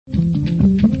andal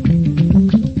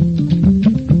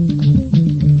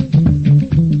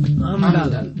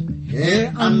he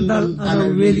andal ana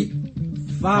weli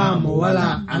faamo wala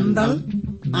andal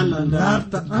ana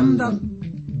darta andal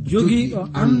jogiiɗo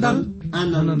andal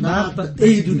ana darta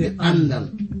ɓeydude andal.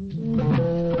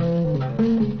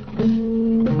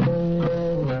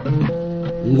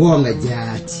 Ngonga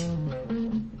jaati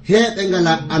heɓe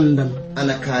ngala andal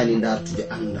ana kaani dartude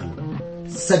andal,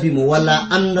 sabi mo wala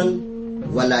andal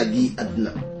wala bi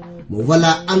adna, mo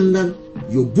wala andal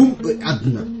yo bumɗo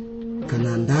adna.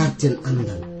 Kana darten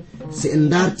andal, se en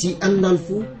darti andal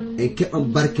fu en keɓan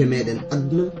barke meɗen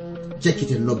adna,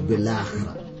 cakkite lobbe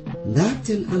lahara.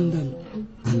 Darten andal,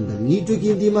 andal ni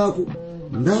jogii ndimako.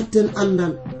 Darten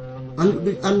andal,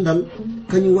 andude andal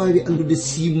kañum wawi andude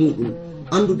simuɗum,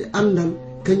 andude andal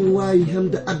kañum wawi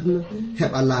hemde adna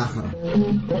heɓa lahara.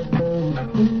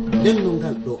 Denno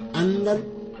ngal ɗo andal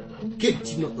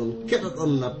kettino ɗon keɗa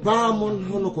ɗon na paamon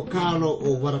hono ko kaalo o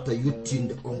warata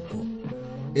yuttinde on ko.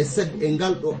 E sabi e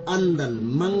ngal ɗo andal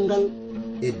mangal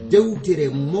e dewtere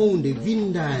mawde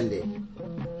windande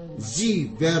J.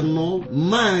 Vernon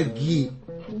maagi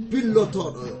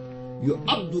pillotoɗo yo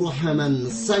Abdourahman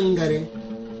Sangare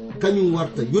kañum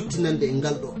warta yottinande e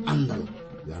ngal ɗo andal.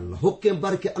 Yo Allah hokke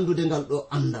barke andude ngal ɗo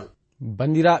andal.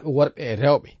 Bandiraɓe worɓe e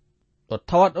rewɓe, ɗo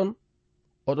tawa ɗon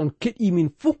oɗon keɗi min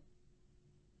fuu.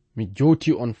 Mi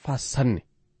jowti on fa sanne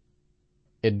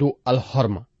e dow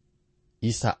alhorma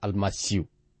Isa almasihu.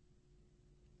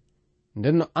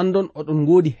 Nden no andon oɗon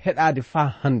ngodi heɗade fa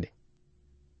hande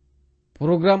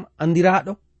programme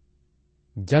andiraɗo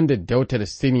jande dewtere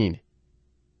senine,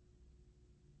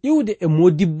 iwde e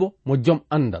modibbo mo joom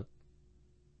andal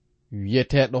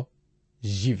wiyeteɗo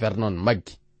J. Vernon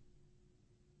maggi.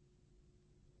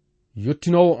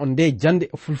 Yottinowo on nde jande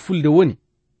e fulfulde woni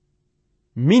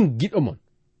min giɗo mon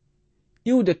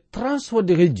iwde transfo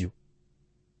de radio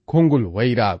kongol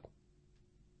wayraago.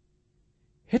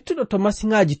 Hettuɗo to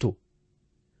masiŋaaji to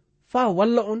faa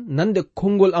walla on nande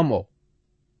kongol am o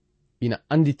ina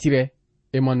anditire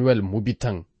Emmanuel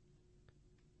Mubitan.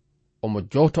 Omo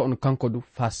jowta on kanko du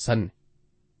faa sanne.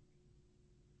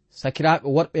 Sakiraaɓe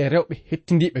worɓe e rewɓe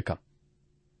hettindiɓe kam,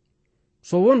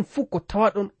 so won fuu ko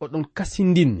tawa ɗon oɗon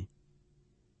kasindinni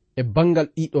e bangal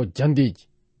ɗiɗo jandeji,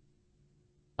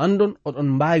 andon oɗon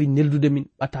mbaawi neldude min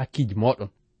ɓatakiji moɗon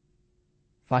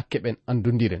faa keɓen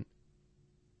andodiren.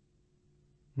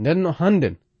 Nden no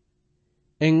hannden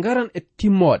en ngaran e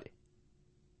timmoɗe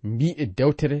mbi'e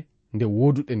dewtere nde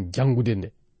woduɗen jangude nde.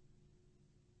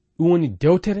 Ɗum woni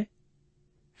dewtere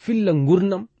filla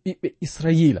ngurnam ɓiɓɓe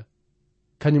Israyila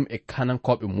kañum e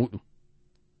kanankoɓe muɗum.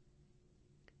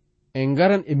 En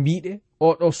ngaran e mbiɗe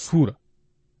oɗo suura,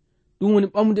 ɗum woni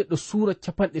ɓamude ɗo suura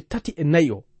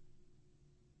 34 o,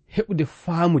 heɓude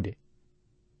faamude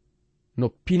no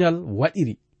pinal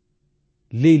waɗiri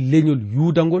ley leñol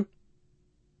yuudangol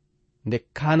nde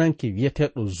kananke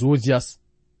wiyeteɗo Josias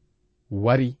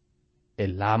wari e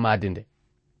laamade nde.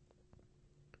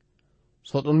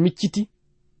 So ɗon micciti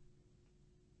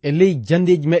e ley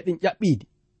jandeji meɗen ƴaɓɓiɗi,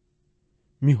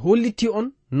 mi holliti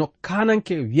on no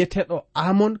kananke wiyeteɗo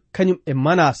Amon kañum e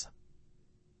Manasa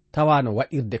tawano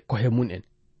waɗirde kohe mun en.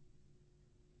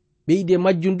 Ɓeyde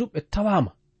majjum du ɓe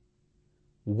tawama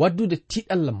waddude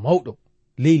tiɗalla mawɗo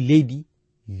ley leydi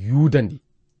Yuuda ndi,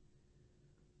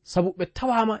 sabu ɓe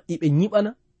tawama iɓe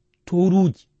ñiɓana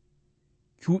toruji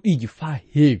cuuɗiji faa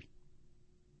heewi.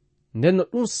 Nden no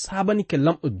ɗum sabanike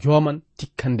lamɗo joman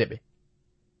tikkande ɓe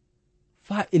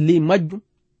faa e ley majjum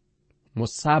mo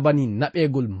sabani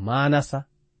naɓegol Manasa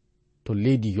to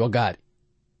leydi Yogaari,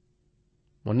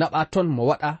 mo naɓa ton mo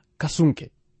waɗa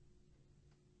kasunke.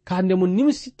 Kande mo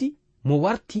nimsiti mo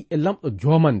warti e lamɗo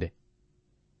jomande,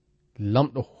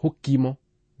 lamɗo hokkimo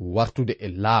wartude e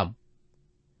laamu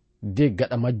de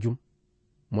gaɗa majjum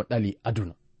mo ɗali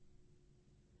aduna.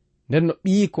 Nden no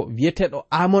ɓiyi ko wiyeteɗo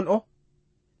Amon o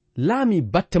laami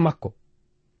batte makko,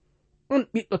 on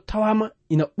ɓiɗɗo tawama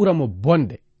ina ɓura mo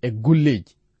bonde e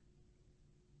golleji.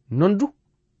 Non du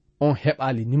on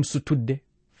heɓali nimsutudde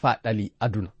faa ɗali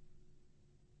aduna.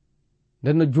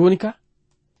 Nden no joni ka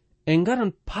en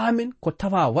ngaran paamen ko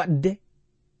tawa waɗde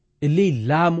e ley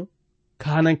laamu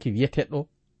kananke wiyeteɗo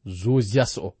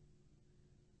Josias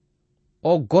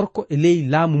o gorko e ley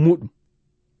laamu muɗum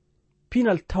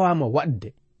pinal tawama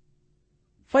waɗde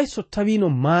fay so tawino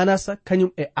Manasa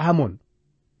kañum e Amon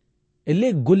e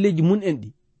ley golleji mun en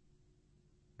ɗi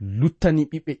luttani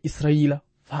ɓiɓɓe Israyila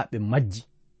faa ɓe majji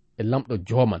e lamɗo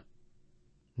joman.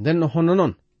 Nden no hono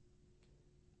non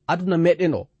aduna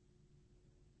meɗen o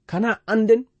kana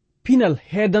anden pinal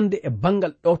heedande e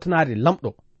bangal ɗowtanare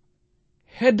lamɗo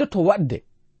heddoto waɗde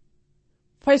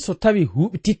fay so tawi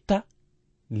huɓititta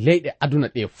leyɗe aduna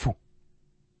ɗe fuu.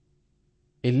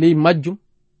 E ley majjum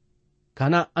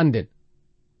kana anden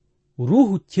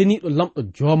ruhu ceniɗo lamɗo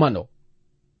joman o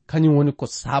kañum woni ko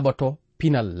sabato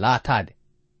pinal laatade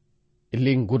e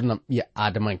ley gurdam ɓiya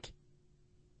adamanke.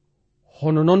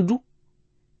 Hono non du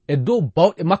e dow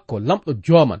bawɗe makko lamɗo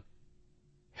joman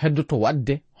heddoto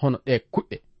wadde hono ɗe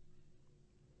kuɗɗe.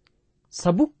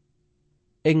 Sabu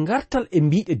e ngartal e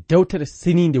mbiɗe dewtere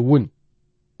seninde woni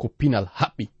ko pinal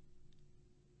haɓɓi.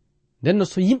 Ndenno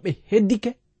so yimɓe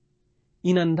heddike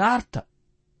ina ndarta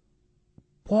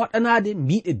poɗanade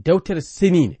mbiɗe dewtere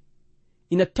seninde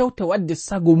ina tewta wadde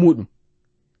sago muɗum,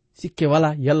 sikke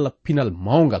wala yalla pinal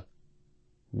mawngal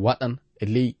waɗan e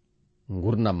ley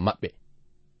gurnam maɓɓe.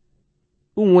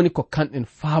 ɗum woni ko kanɗen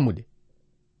faamude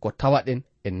ko tawaɗen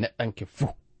e neɗɗanke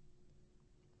fuu.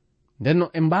 Ndenno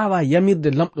en mbawa yamirde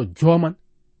lamɗo joman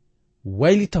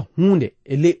waylita hunde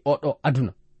e ley oɗo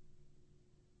aduna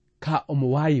ka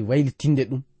omo wawi waylitinde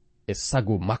ɗum e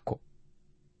sago makko.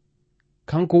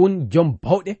 Kanko woni jom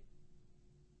bawɗe,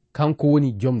 kanko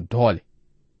woni jom doole.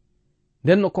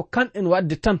 Ndenno ko kanɗen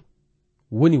wadde tan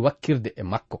woni wakkirde e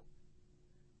makko.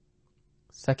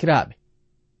 Sakiraɓe,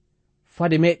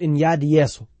 fade meɗen yaadi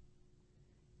yeeso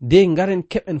de ngaren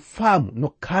keɓen faamu no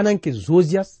kananke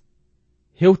Josias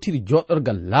hewtiri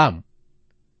joɗorgal laamu.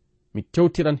 Mi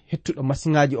tewtiran hettuɗo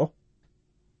masiŋaji o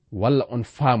walla on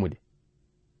faamude.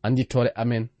 Anditore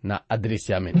amen na adresse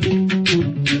amen.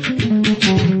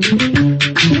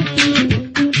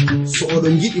 So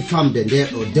oɗon jiɗi famde nde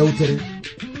ɗo dewtere,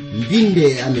 mbinde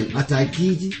e amen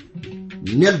atakiji,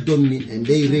 neldon min e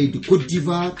ndey reydi Côte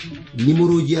d'Ivoire.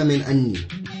 Numéroji amen anni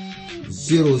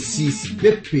 06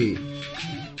 BP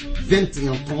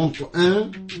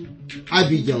 2131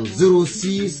 Abidjan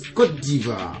 06 Côte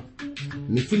d'Ivoire.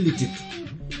 Mi fillitito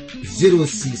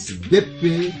 06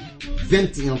 BP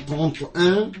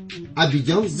 2131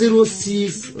 Abidjan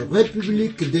 06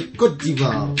 République de Côte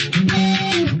d'Ivoire.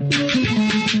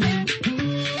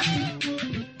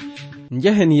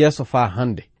 Njehen yeso fa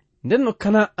hande. Ndenno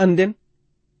kana anden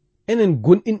enen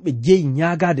gonɗinɓe jeyi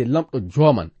ñaagade lamɗo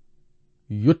joman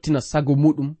yottina sago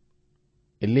muɗum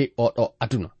e ley oɗo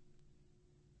aduna.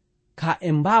 Ka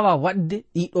en mbawa wadde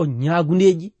ɗiɗo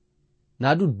ñaagundeji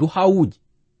na du duhawuji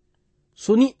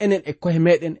so ni enen e kohe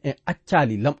meɗen en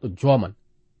accali lamɗo joman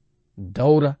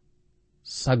dawra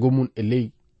sago mum e ley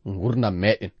gurnam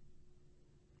meɗen.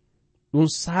 ɗum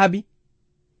saabi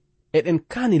eɗen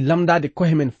kani lamdade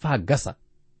kohe men faa gasa.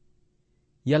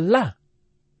 Yalla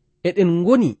eɗen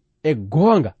goni e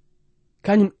goonga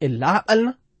kañum e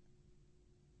laaɓalna.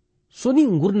 So ni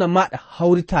gurna maɗa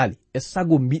hawritali e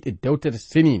sago mbiɗe dewtere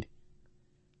seninde,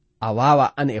 a wawa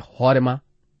an e hoorema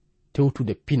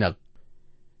tewtude pinal.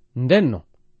 Ndenno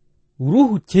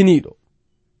ruhu ceniɗo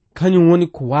kañum woni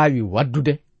ko wawi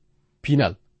waddude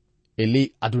pinal e ley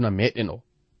aduna meɗen o.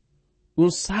 ɗum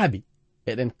saabi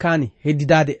eɗen kani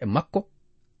heddidade e makko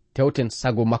tewten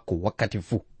sago makko wakkati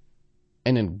fuu.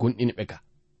 Enen gonɗinɓe ga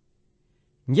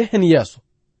njehen yeeso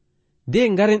de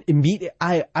ngaren e mbiɗe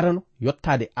aya arano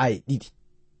yottade aya ɗiɗi.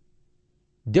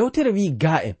 Dewtere wi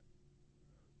ga en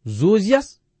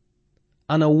Josias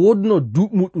ana wodno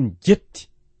duuɓi muɗum jetti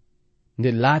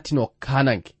nde laatino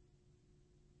kananke.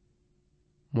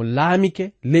 Mo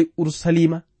laamike ley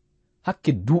Urusalima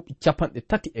hakke duuɓi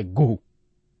 31.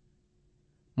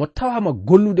 Mo tawama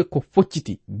gollude ko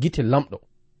focciti gite lamɗo.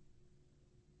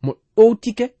 Mo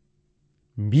ɗowtike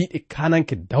mbiɗe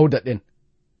kananke Dawda ɗen.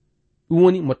 ɗum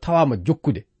woni mo tawama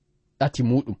jokkude ɗati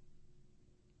muɗum.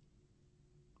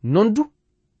 Non du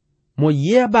mo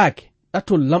yeebaake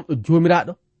ɗatol lamɗo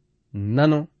jomiraɗo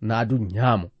nano naadu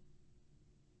ñaamo.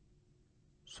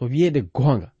 So wiyeede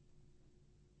goonga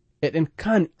eɗen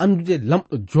kaani andude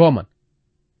lamɗo joman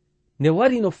nde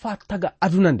wari no faa taga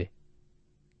aduna nde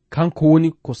kanko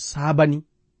woni ko saabani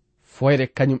foyre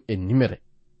kañum e nimere.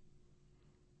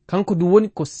 Kanko du woni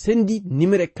ko sendi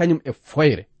nimere kañum e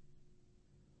foyre.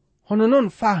 Hono noon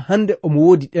faa hande omo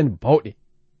woodi ɗen bawɗe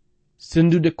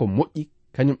sendude ko moƴƴi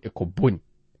kañum e ko boni.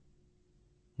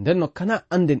 Ndenno kana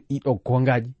anden ɗiɗo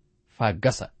gongaji faa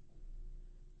gasa.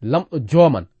 Lamɗo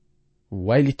joman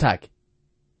waylitaake.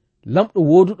 Lamɗo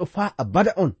woduɗo faa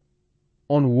abada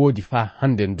on woodi faa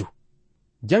hande ndu.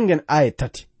 Jangen aya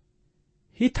 3.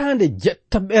 Hitande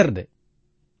 7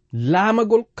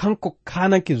 laamagol kanko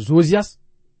kananke Josias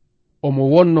omo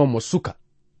wonno mo suka.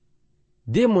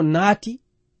 De mo naati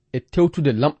e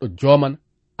tewtude lamɗo joman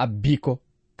abbiko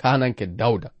kananke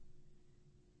Dawda.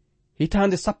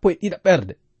 Hitande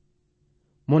 12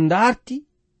 mo ndarti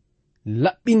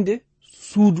laɓɓinde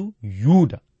suudu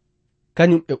Yuda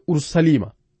kañum e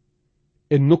Urusalima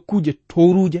e nokkuje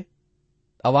toruje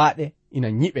ɗawaɗe ina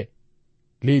nyiɓe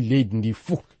ley leydi ndi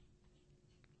fuu.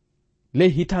 Ley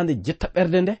hitande jetta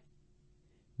ɓerde nde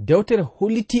dewtere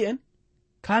holliti en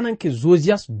kananke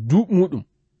Josiyas duuɓi muɗum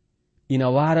ina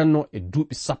waranno e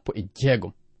duuɓi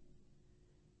 16.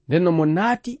 nden no mo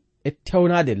naati e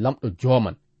tewnade lamɗo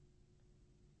joman.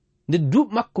 Nde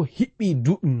duuɓi makko hiɓɓi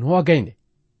duuɓi 20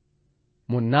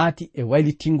 mo naati e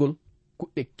waylitingol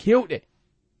kuɗɗe kewɗe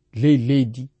ley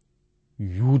leydi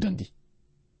Yuuda ndi.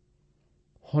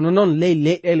 Hono noon ley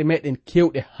leyɗele meɗen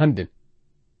kewɗe handen,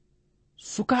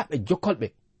 sukaɓe jokkolɓe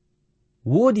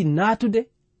woodi naatude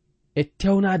e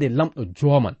tewnade lamɗo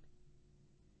joman.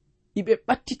 Iɓe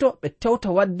ɓattito ɓe tewta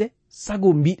wadde sago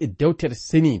mbiɗe dewtere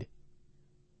senide.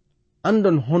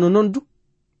 Andon hono non du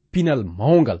pinal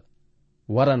mawngal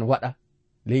waran waɗa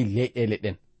ley leyɗele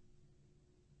ɗen.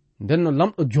 Nden no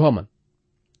lamɗo joman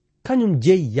kañum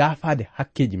jeeyi yaafade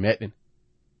hakkeji meɗen.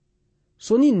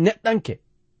 So ni neɗɗanke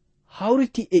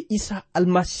hawriti e Isa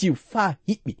almasihu faa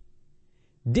hiɓɓi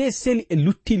de seli e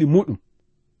luttili muɗum,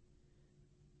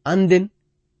 anden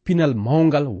pinal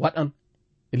mawngal waɗan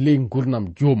e ley gurnam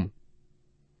jomum.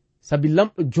 Sabi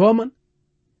lamɗo joman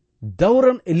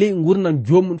dawran e ley gurnam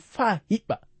jomum faa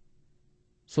hiɓɓa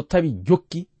so tawi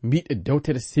jokki mbiɗe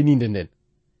dewtere senide nden.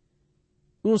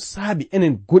 Ɗum saabi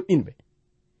enen gonɗinɓe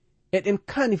eɗen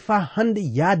kaani faa hande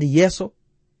yaade yeeso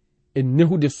e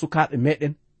nehude sukaɓe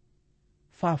meɗen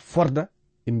faa forda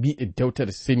e mbiɗe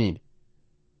dewtere senide.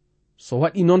 So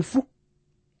waɗi noon fuu,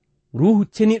 ruhu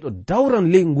ceniɗo dawran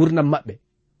ley gurnam maɓɓe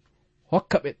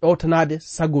hokka ɓe ɗowtanade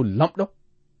sago lamɗo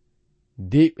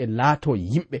dey ɓe laato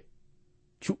yimɓe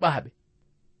cuɓaɓe.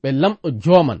 Ɓe lamɗo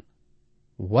joman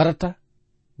warata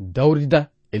dawrida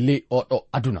e ley oɗo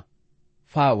aduna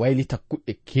faa waylita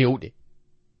kuɗɗe kewɗe.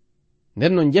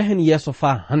 Nden no jehen yeeso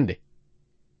faa hande,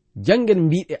 jangen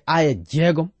mbiɗe aya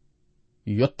 6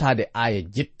 yottade aya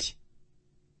 7.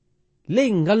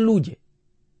 Ley ngalluje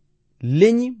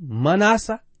leñi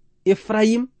Manasa,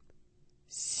 Efrayim,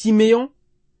 Simeyon,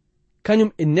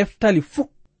 kañum e Neftali fuu,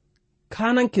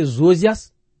 kananke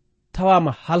Josiyas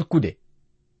tawama halkude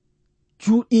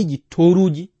cuuɗiji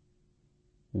toruji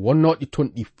wonnoɗi ton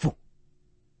ɗi fuu.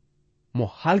 Mo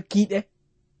halkiɗe,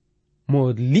 mo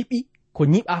liɓi ko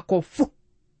nyiɓa ko fuu,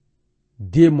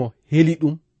 de mo heli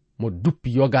ɗum mo duppi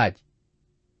yogaji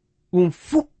ɗum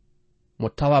fuu mo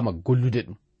tawama gollude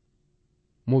ɗum.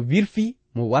 Mo wirfi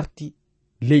mo warti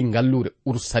ley ngallure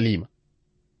Urusalima.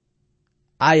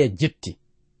 Aya 7.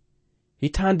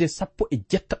 Hitande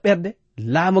 16 ɓerde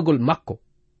laamagol makko,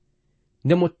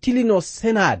 nde mo tilino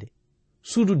senade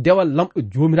suudu dewal lamɗo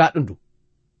jomiraɗo ndu,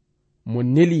 mo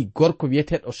neli gorko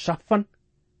wiyeteɗo Shafan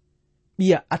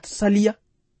ɓiya Atsaliya,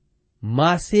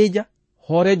 Maaseja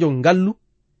horejo ngallu,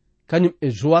 kañum e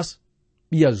Joas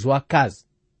ɓiya Joakaz,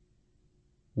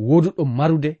 woduɗo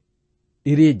marude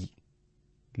ɗereji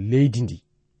leydi ndi,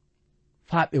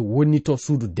 faa ɓe wonnito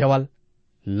suudu dewal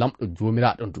lamɗo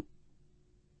jomiraɗo ndu.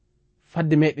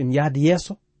 Fadde meɗen yaade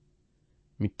yeeso,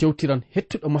 mi tewtiran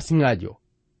hettuɗo masiŋaji o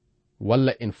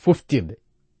walla en foftirde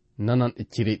nanan e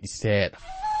cireɗi seeɗa.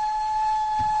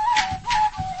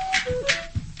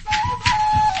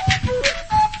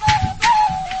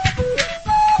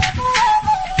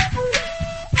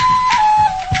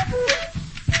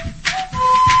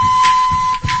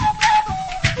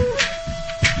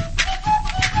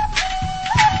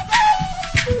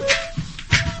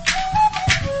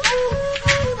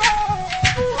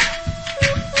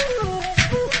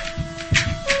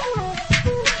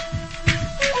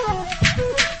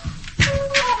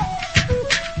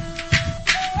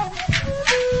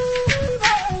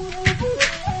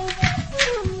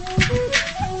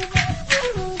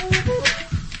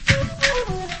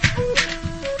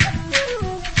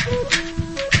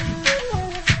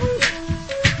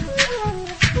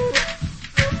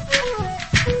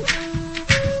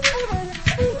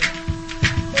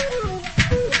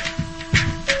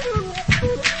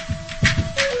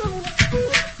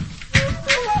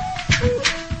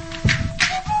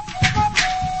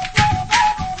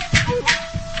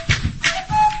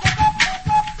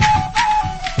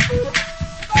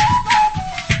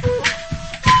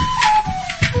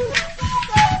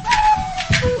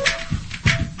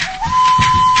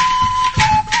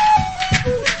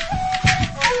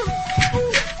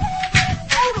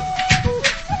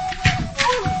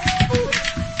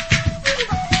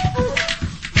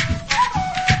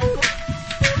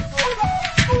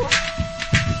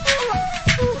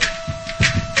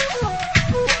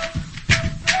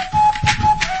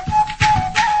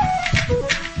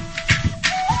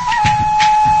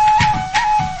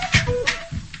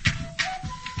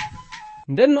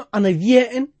 ndenno ana wiye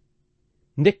en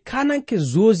nde kananke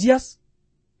Josiyas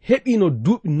heɓino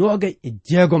duuɓi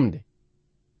 26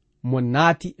 mo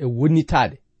naati e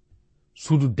wonnitaade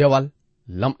suudu dewal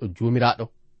lamɗo jomiraɗo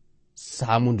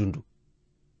saamundu ndu.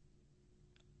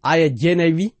 aya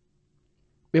 9 wi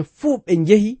ɓe fuu ɓe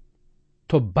njehi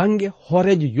to bange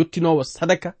horejo yottinowo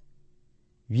sadaka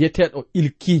wiyeteɗo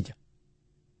ilkija,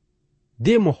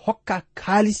 de mo hokka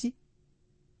kaalisi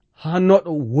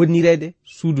hannoɗo wonnirede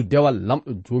suudu dewal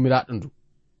lamɗo jomiraɗo ndu.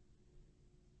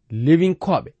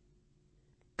 lewinkoɓe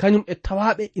kañum e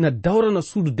tawaɓe ina dawrana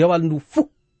suudu dewal ndu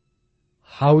fuu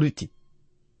hawriti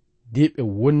de ɓe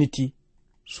wonniti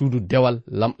suudu dewal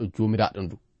lamɗo jomiraɗo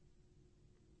ndu.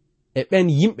 e ɓen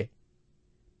yimɓe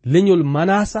leñol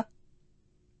manasa,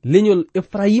 leñol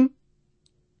efrayim,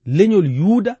 leñol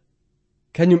yuda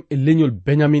kañum e leñol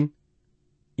benyamin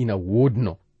ina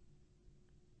wodno.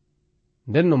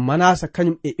 nden no manasa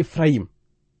kañum e efrayim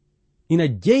ina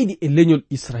jeydi e leñol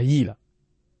israila.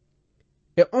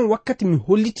 e on wakkati mi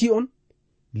holliti on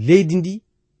leydi ndi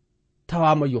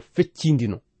tawama yo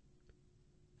feccindino.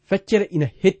 feccere ina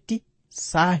hetti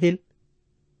sahel,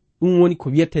 ɗum woni ko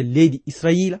wiyete leydi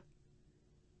israila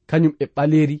kañum e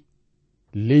ɓaleri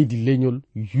leydi leñol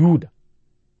yuda.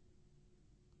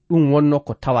 ɗum wonno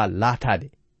ko tawa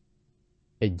laatade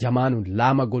e jamanu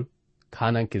laamagol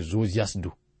kananke josias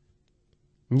du.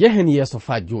 njehen yeeso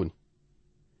fa joni,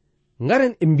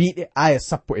 ngaren e mbiɗe aya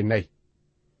 14.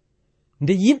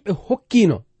 nde yimɓe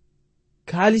hokkino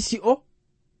kaalisi o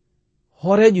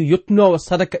horejo yottunowo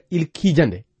sadaka ilkija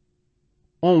nde,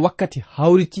 on wakkati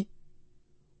hawriti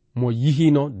mo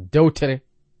yihino dewtere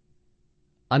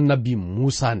annabi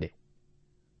musa nde,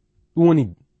 ɗum woni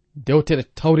dewtere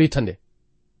tawreta nde,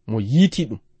 mo yiiti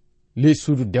ɗum ley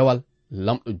suudu dewal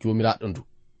lamɗo jomiraɗo ndu.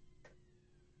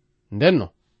 ndenno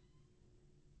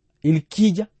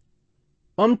ilkija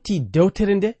ɓamti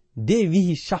dewtere nde de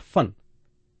wihi shaffan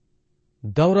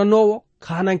dawranowo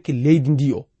kananke leydi ndi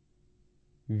o,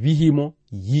 wihimo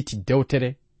yiiti dewtere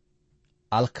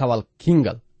alkawal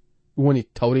kingal, ɗum woni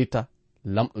tawreta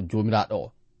lamɗo jomiraɗo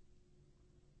o.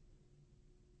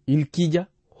 ilkija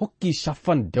hokki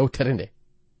shaffan dewtere nde.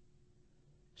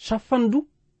 shaffan du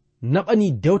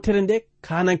naɓani dewtere nde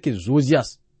kananke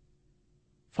josias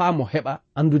faa mo heɓa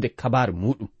andude kabaru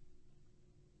muɗum.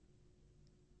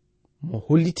 mo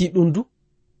holliti ɗum du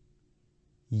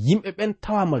yimɓe ɓen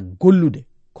tawama gollude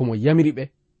komo yamiri ɓe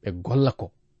ɓe golla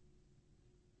ko.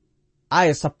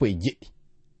 aya 17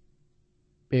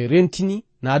 ɓe rentini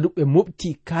naadu ɓe moɓti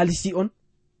kaalisi on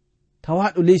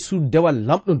tawaɗo ley suudu dewal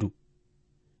lamɗo ndu,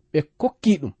 ɓe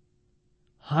kokki ɗum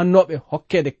hannoɓe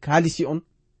hokkede kaalisi on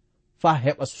faa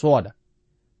heɓa sooda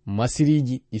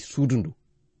masiriji ɗi suudu ndu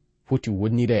foti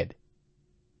wonnirede.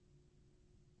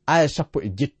 aya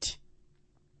 17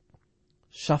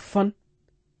 shaffan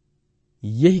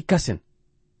yehi kasen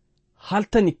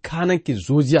haltani kananke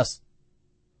josias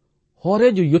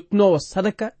horejo yottunowo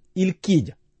sadaka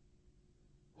ilkija,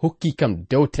 hokki kam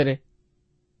dewtere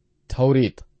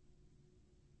tawreta.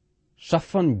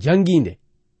 shaffan janginde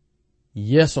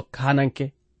yeeso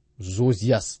kananke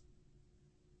josias.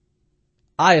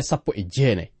 aya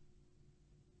 19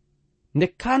 nde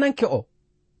kananke o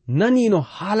nanino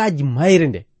haalaji mayre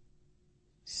nde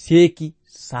seeki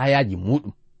sayaji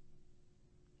muɗum.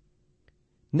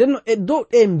 ndenno e dow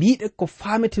ɗe mbiɗe ko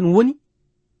fameten woni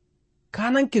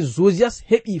kananke josias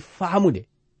heɓi faamude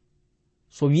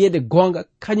so wiyede gonga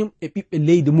kañum e ɓiɓɓe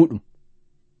leydi muɗum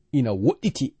ina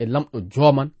woɗɗiti e lamɗo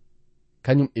joman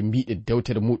kañum e mbiɗe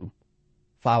dewtere muɗum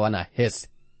faa wana heese.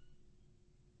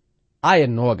 aya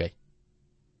 20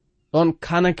 ɗon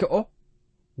kananke o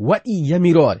waɗi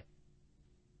yamirore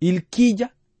ilkija,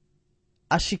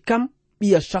 ashikam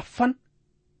ɓiya shaffan,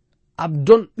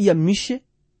 abdon ɓiya mishe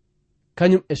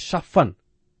kañum e shaffan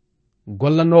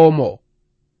gollanowo mo o,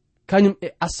 kañum e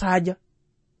asaja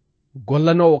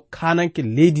gollanowo kananke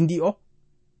leydi ndi o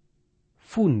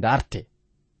fuu ndarte.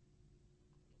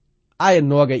 aya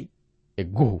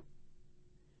 21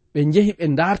 ɓe njehi ɓe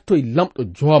ndartoy lamɗo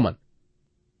joman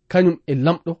kañum e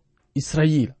lamɗo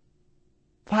israila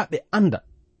faa ɓe anda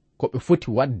ko ɓe foti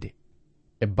wadde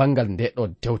e bangal nde ɗo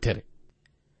dewtere.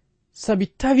 sabi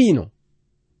tawino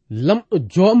lamɗo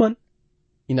joman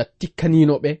ina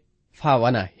tikkanino ɓe faa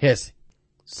wana heese,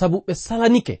 sabu ɓe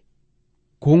salanike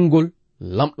gongol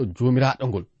lamɗo jomiraɗo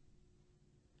ngol.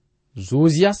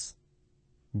 josias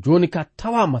joni ka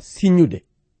tawama siñude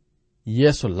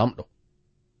yeeso lamɗo.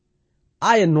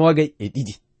 aya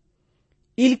 22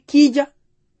 ilkija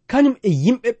kañum e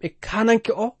yimɓe ɓe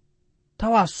kananke o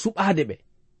tawa suɓade ɓe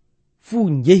fuu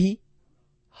njehi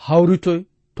hawritoy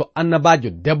to annabajo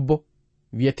debbo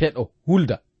wiyeteɗo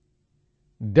hulda,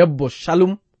 debbo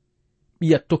shalum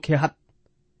ɓiya tokehat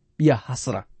ɓiya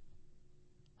hasra,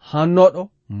 hannoɗo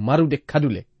marude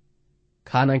kadule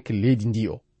kananke leydi ndi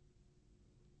o.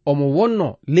 Omo wonno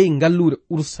ley ngallure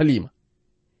Urusalima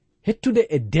hettude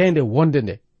e dende wonde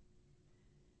nde.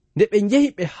 Nde ɓe njehi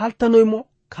ɓe haltanoymo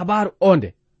kabaru onde,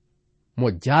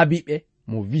 mo jaabiɓe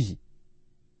mo wi'i,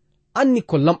 anni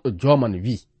ko lamɗo joman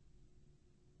wi'i,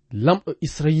 lamɗo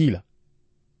Israyila,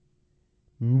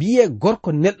 mbiye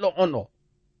gorko neɗɗo on o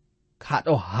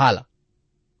kaɗo haala,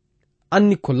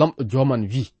 anni ko lamɗo joman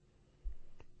wi'i,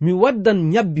 mi waddan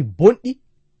nyabbi bonɗi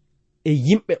e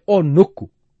yimɓe o nokku.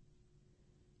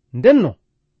 Ndenno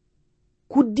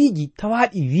kuddiji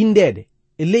tawaɗi windede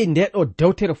e ley ndeɗo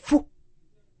dewtere fuu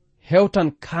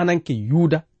hewtan kananke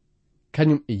Yuda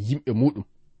kañum e yimɓe muɗum.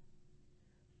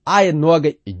 Aya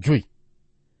 25.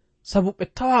 Sabu ɓe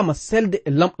tawama selde e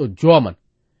lamɗo joman,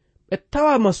 ɓe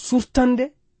tawama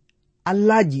surtande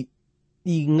allaji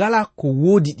ɗi ngala ko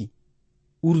woodi ɗi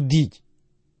urdiji,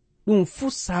 ɗum fuu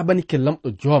sabanike lamɗo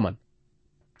joman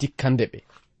tikkande ɓe.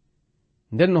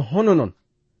 Ndenno hono non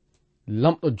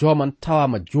lamɗo joman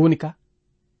tawama joni ka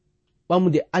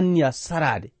ɓamude anniya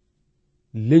sarade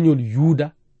leñol Yuda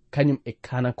kañum e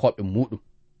kanankoɓe muɗum.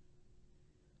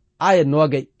 Aya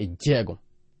 26.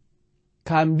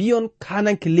 Ka mbiyon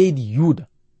kananke leydi Yuda,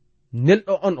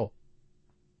 nelɗo on o,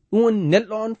 ɗum woni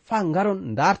nelɗo on fa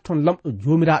ngaron darton lamɗo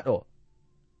jomiraɗo o,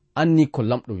 anni ko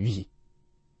lamɗo wi'i,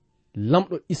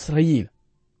 lamɗo Israyila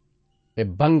e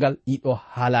bangal ɗiɗo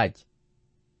haalaji.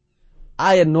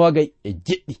 Aya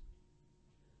 27.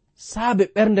 Saabe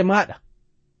ɓernde maɗa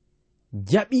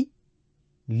jaɓi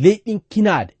leyɗin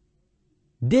kinade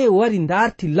de wari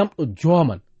darti lamɗo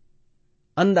joman,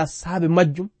 anda saabe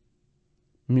majjum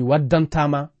mi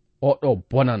waddantama oɗo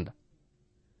bonanda.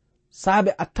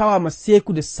 Saabe a tawama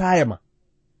sekude sayama,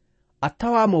 a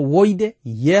tawama woyde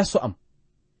yeeso am,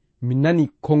 mi nani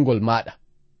kongol maɗa,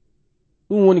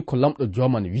 ɗum woni ko lamɗo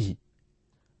joman wi'i.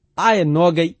 Aya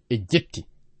 27.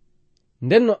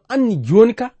 Ndenno anni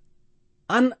joni ka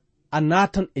an a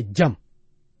natan e jam,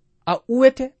 a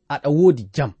uwete aɗa woodi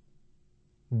jam,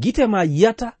 gite ma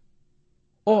yiyata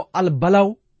o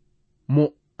albalaw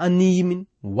mo anniyimin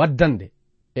waddande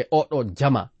e oɗo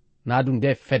jama naadu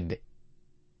nde fedde.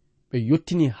 Ɓe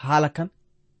yottini haala kan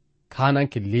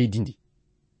kananke leydi ndi.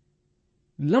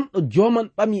 Lamɗo joman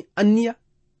ɓami anniya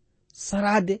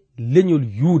sarade leñol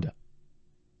Yuda,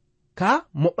 ka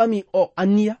mo ɓami o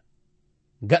anniya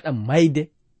gaɗa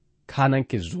mayde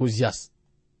kananke Josiyas.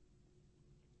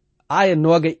 Aya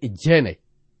 29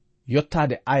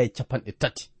 yottade aya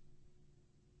 30.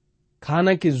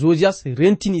 Kananke Josiyas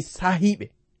rentini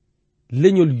sahiɓe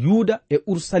leñol Yuda e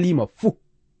Urusalima fuu.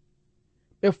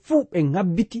 Ɓe fuu ɓe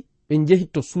ngabbiti ɓe njehi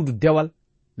to suudu dewal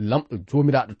lamɗo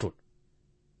jomiraɗo ton,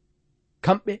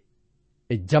 kamɓe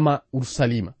e jama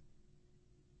Urusalima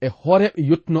e hooreɓe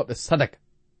yottunoɓe sadaka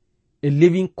e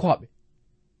lewinkoɓe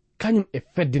kañum e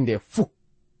fedde nde fuu,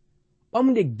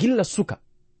 ɓamde gilla suka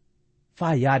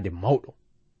faa yaade mawɗo.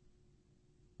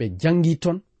 Ɓe jangi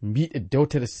ton mbiɗe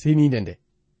dewtere seninde nde,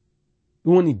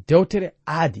 ɗum woni dewtere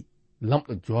aadi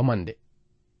lamɗo joman nde.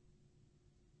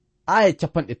 Aya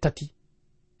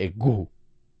 31.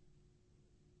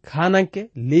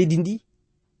 Kananke leydi ndi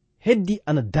heddi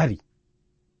ana dari,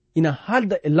 ina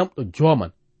halda e lamɗo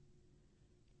joman.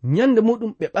 Nyande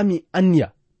muɗum ɓe ɓami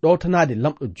anniya ɗowtanade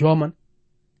lamɗo joman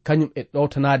kañum e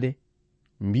ɗowtanade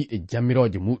mbiɗe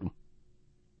jamiroje muɗum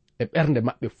e ɓernde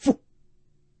maɓɓe fuu,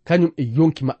 kañum e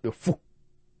yonki maɓɓe fuu.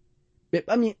 Ɓe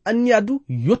ɓami anniya du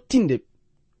yottinde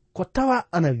ko tawa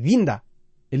ana winda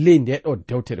e ley ndeɗo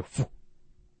dewtere fuu.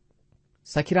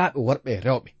 Sakiraɓe worɓe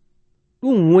rewɓe,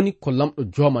 ɗum woni ko lamɗo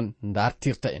joman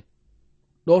dartirta en.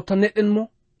 ɗowtaneɗen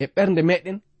mo e ɓernde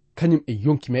meɗen kañum e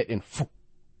yonki meɗen fuu.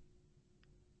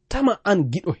 Tama an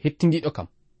giɗo hettindiɗo kam,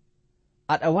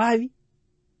 aɗa wawi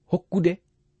hokkude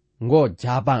ngo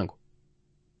jaabango,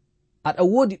 aɗa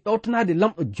woodi ɗowtanade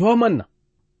lamɗo joman na?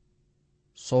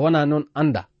 So wona noon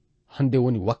anda hande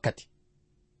woni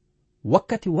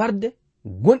wakkati warde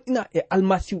gonɗina e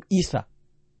almasihu Isa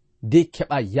de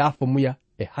keɓa yaafa muya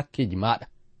e hakkeji maɗa.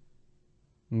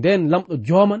 Nden lamɗo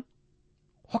joman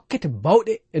hokkete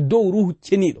bawɗe e dow ruhu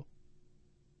ceniɗo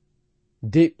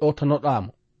de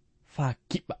ɗowtanoɗamo faa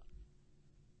kiɓɓa,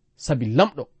 sabi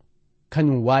lamɗo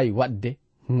kañum wawi wadde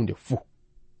hunde fuu.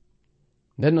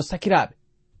 Nden no sakiraɓe,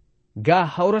 ga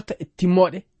hawrata e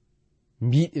timmoɗe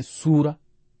mbiɗe suura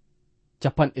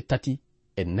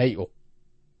 34 o.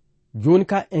 Joni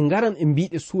ka e ngaran e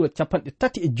mbiɗe suura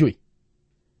 35.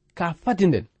 Ka fadi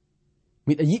nden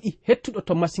miɗa yiɗi hettuɗo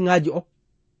to masiŋaji o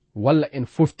walla en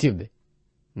foftirde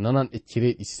nanan e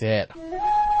cireɗi seeɗa.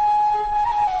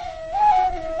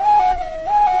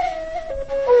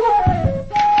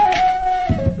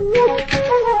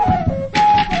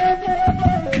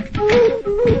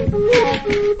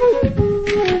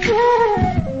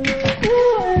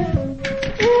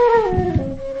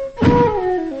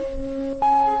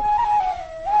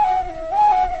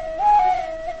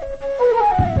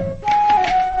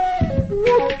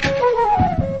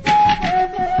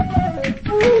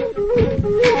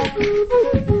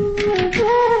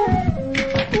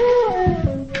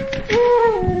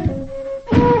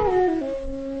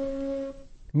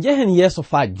 yeeso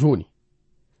faa joni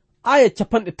aya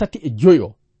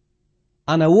 35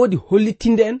 ana woodi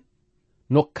hollitinde en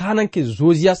no kananke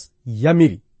Josiyas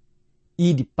yamiri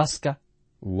iidi paska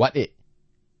waɗe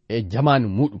e jamanu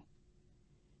muɗum.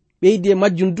 ɓeydi e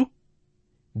majjum du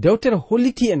dewtere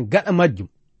holliti en gaɗa majjum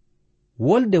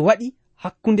wolde waɗi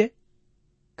hakkunde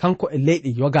kanko e leyɗe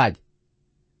yogaaje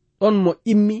ɗon mo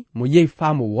immi mo yehi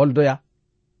faa mo woldoya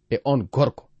e on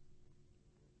gorko.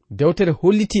 dewtere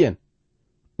holliti en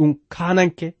ɗum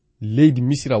kananke leydi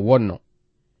Misira wonno.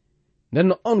 nden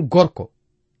no on gorko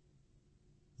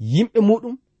yimɓe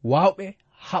muɗum wawɓe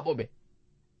haɓoɓe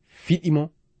fiɗimo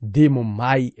de mo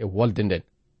maayi e wolde nden.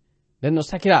 nden no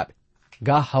sakiraaɓe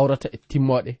ga hawrata e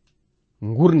timmoɗe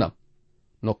ngurnam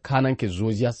no kananke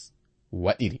Josiyas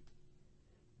waɗiri.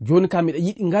 joni ka miɗa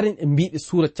yiɗi ngaren e mbiɗe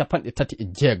suura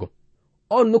 36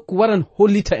 on nokku waran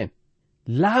hollita en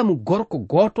laamu gorko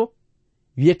goto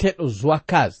wiyeteɗo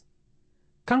Joakaz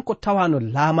kanko tawano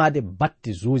laamade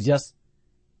batte Josiyas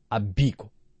abbiko.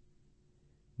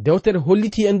 dewtere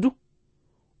holliti en du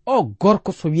o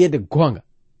gorko so wiyede gonga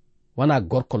wana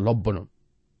gorko lobbonon.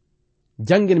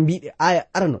 jangen mbiɗe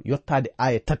aya arano yottade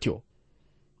aya 3 o.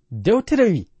 dewtere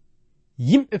wi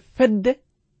yimɓe fedde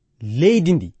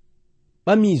leydi ndi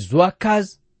ɓami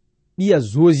Joakaz ɓiya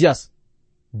Josiyas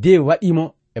de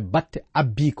waɗimo e batte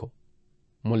abbiko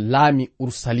mo laami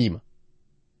Ursalima.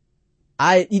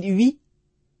 aya 2 wi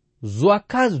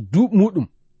Joakaz duuɓi muɗum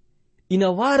ina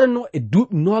warano e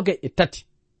duuɓi 23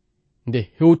 nde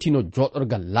hewtino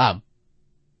joɗorgal laamu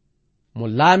mo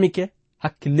laamike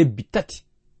hakke lebbi 3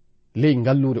 ley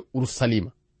ngallure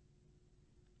Ursalima.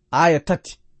 aya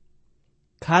 3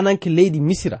 kananke leydi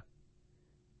Misira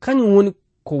kañum woni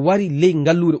ko wari ley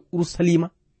ngallure Ursalima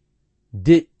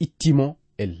de ittimo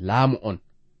e laamu on.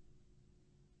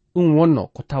 ɗum wonno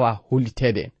ko tawa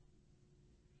hollitede en.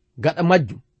 gaɗa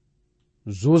majjum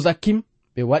Josakim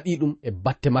ɓe waɗi ɗum e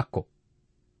batte makko.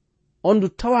 on du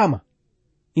tawama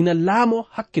ina laamo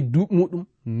hakke duuɓi muɗum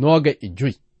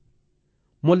 25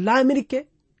 mo laamirke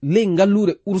ley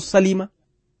ngallure Ursalima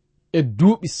e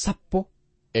duuɓi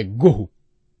 19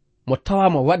 mo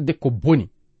tawama wadde ko boni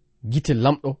gite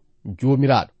lamɗo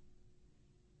jomiraɗo.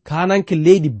 kananke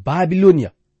leydi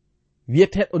Babiloniya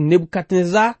wiyeteɗo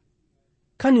Nebukadnezar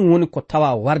kañum woni ko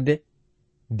tawa warde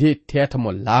de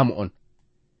tetamo laamu on.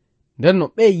 nden no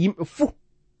ɓe yimɓe fuu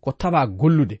ko tawa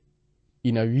gollude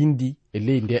ina windi e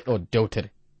ley ndeɗo dewtere.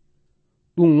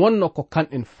 ɗum wonno ko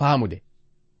kanɗen faamude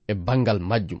e bangal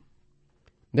majjum.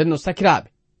 nden no sakiraaɓe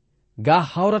ga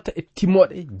hawrata e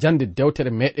timmoɗe jande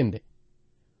dewtere meɗen nde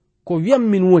ko wiyam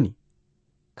min woni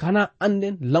kana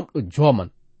anden lamɗo joman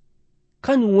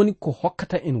kañum woni ko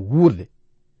hokkata en wuurde.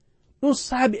 ɗum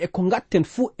saabi e ko gatten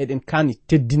fuu eɗen kani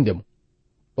teddinde mo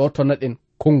ɗo to naɗen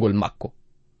konngol makko.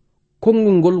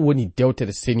 konngol ngol woni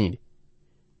dewtere senide.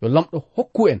 yo lamɗo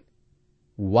hokku en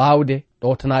wawde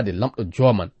ɗowtanade lamɗo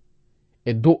joman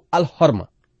e dow alhorma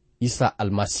Isa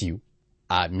almasihu.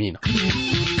 amina.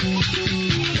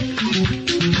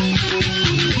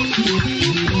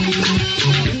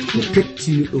 ko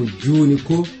kettini ɗo joni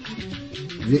ko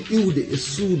we'iwde e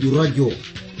suudu radio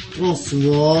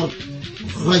Transworld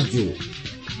radio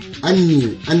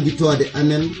anni anditode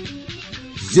amen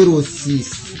 06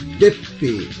 BP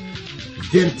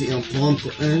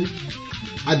 2131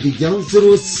 Abidjan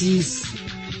 06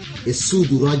 e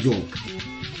suudu radio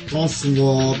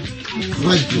Transworld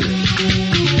radio.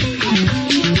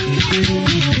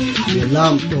 yo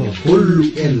lamɗo hollu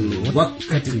en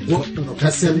wakkati goɗɗo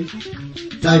kasel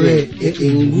tawe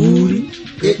eɗen nguuri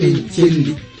eɗen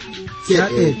celli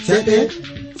ceɗe ceɗe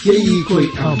ceyi koye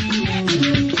am.